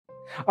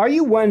Are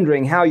you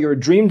wondering how your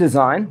dream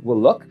design will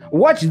look?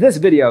 Watch this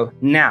video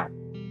now.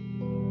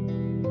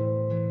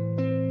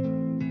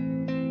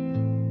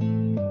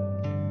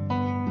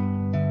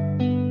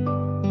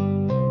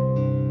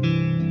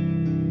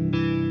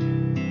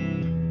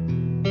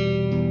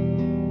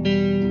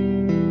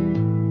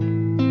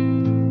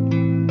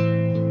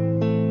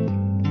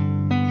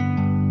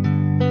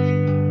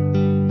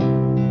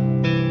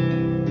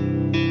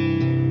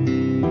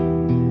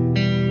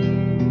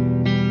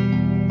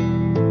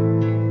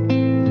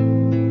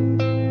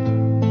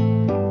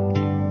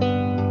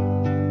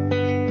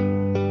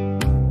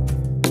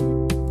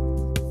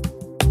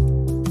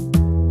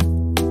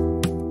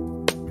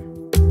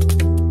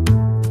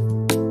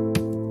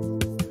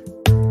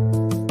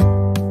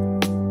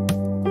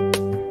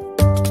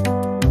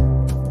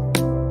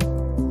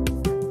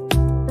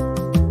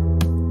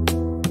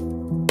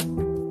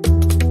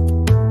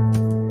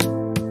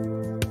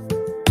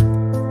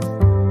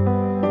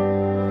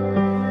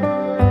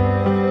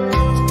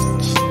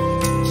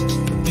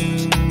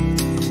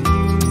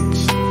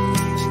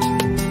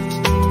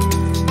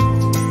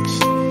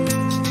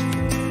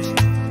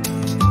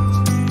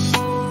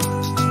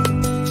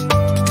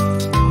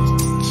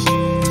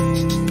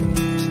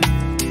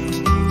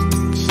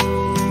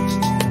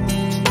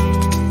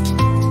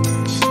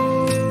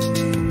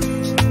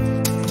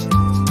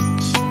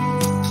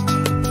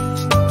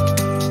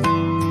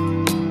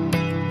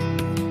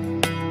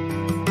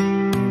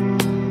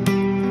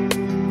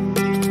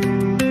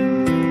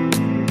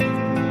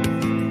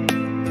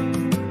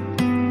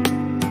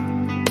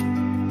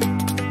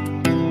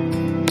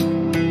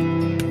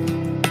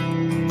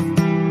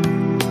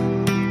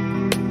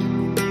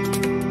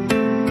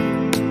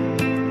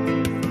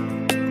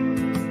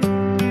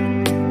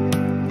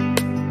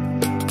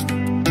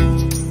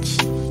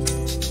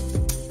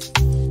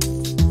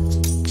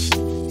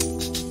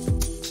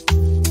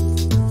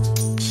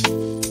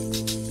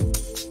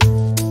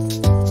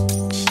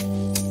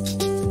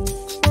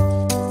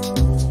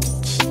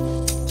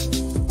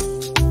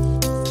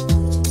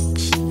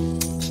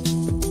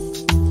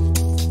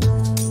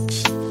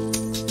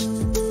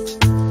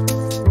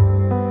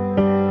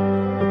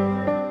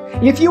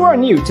 If you are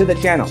new to the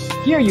channel,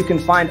 here you can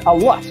find a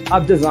lot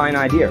of design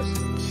ideas.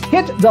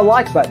 Hit the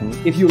like button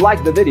if you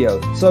like the video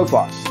so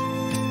far.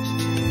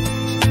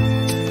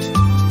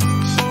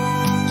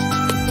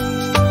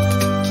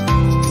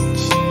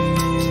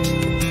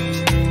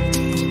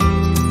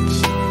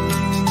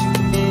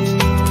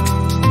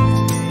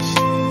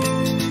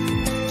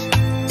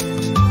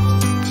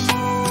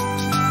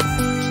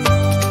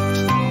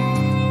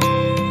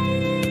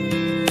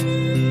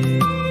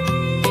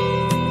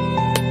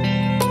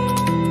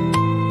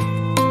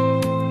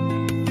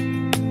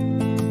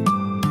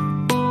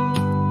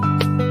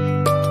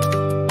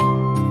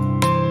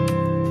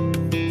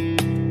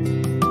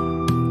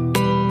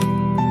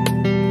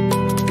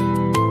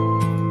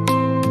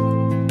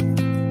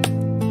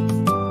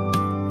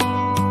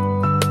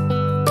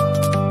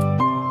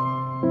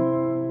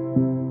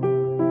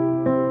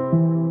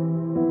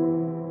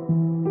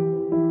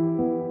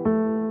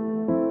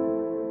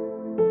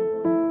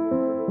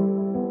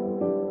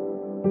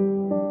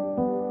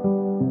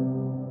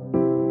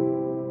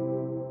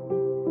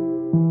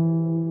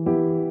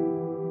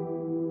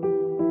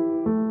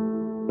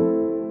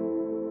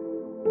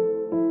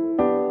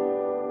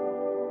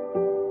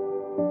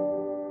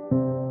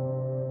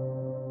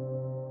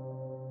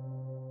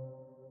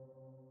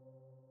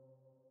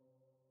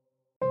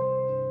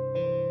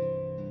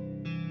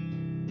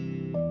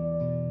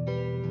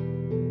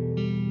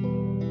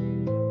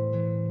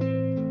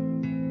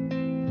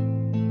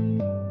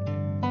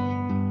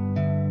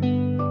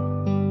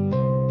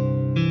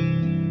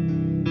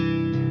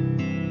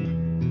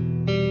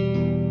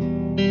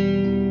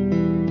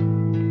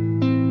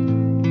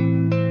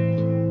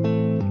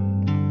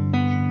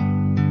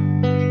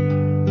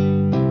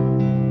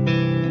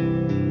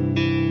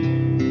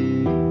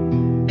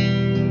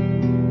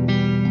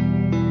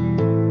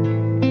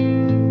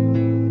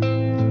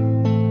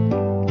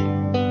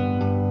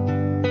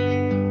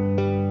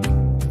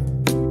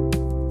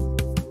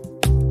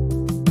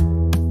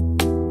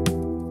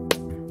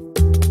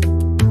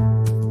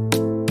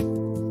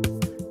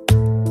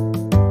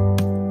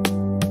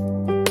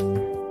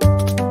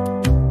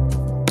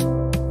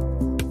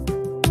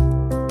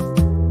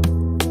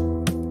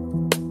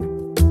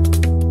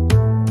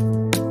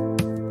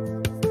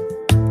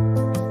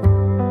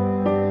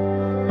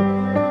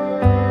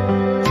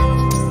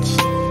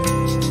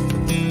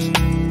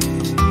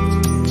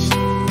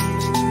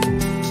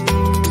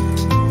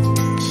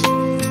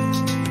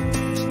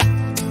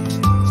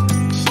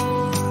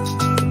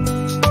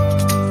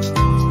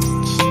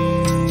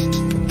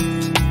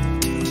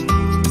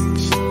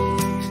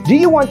 Do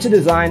you want to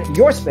design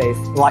your space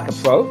like a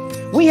pro?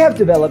 We have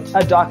developed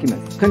a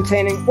document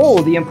containing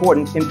all the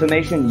important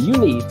information you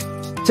need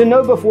to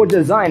know before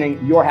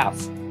designing your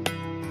house.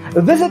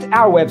 Visit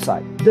our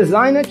website,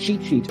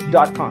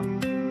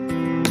 designercheatsheet.com.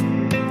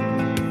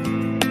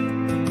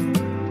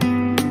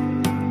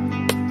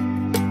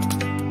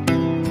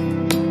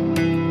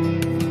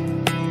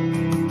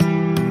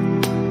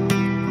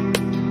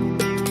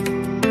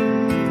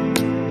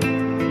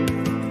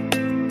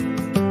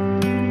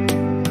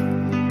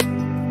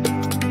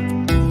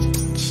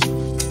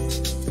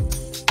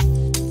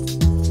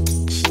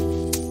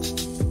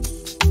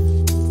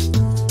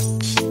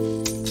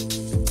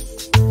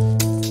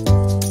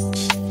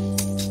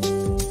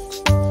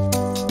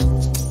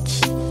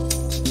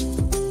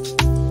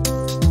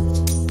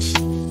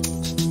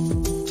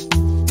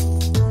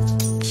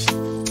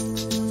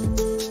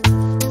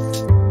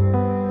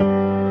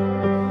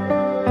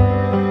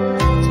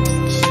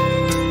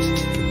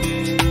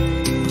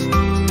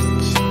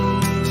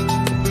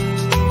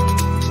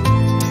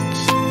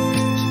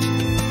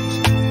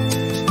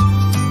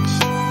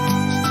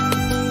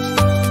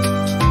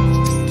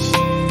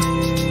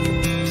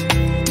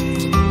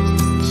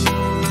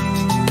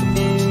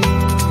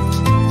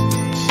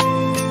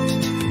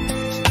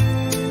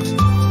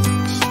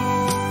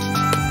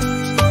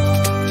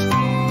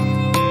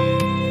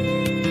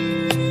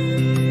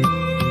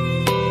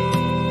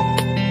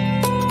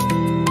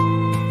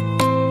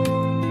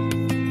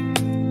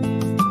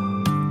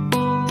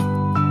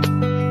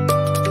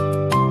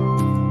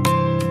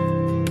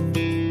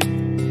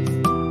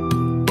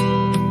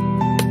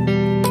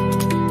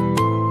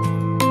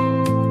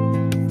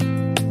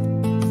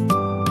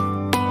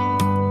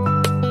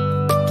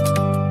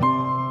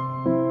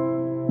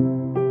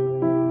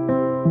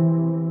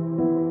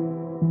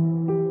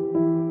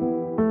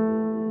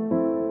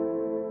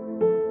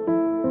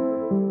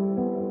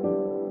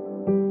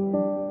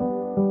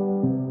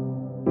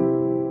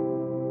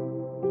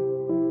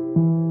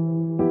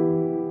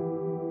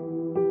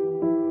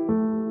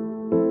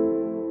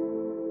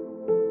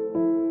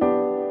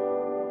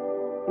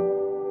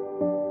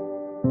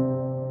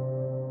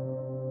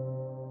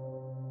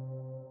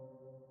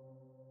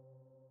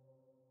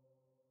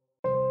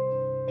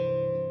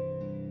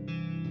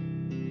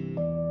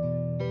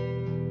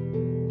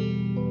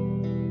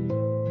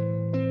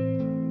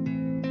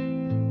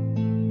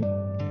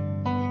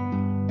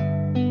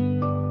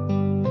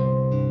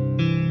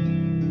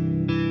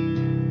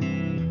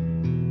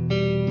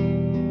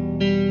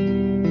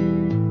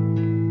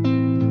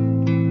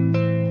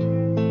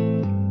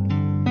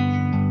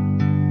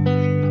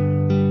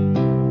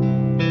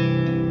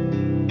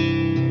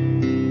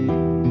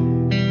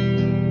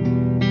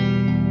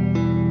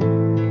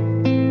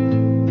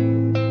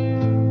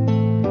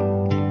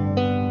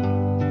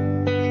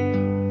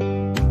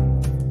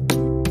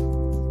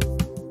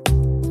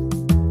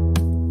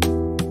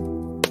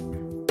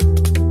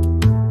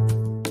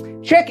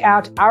 check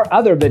out our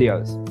other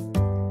videos.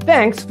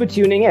 Thanks for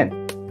tuning in.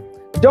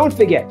 Don't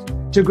forget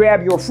to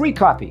grab your free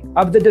copy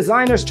of the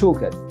Designer's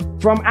Toolkit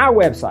from our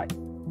website,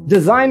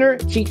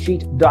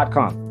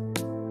 designercheatsheet.com.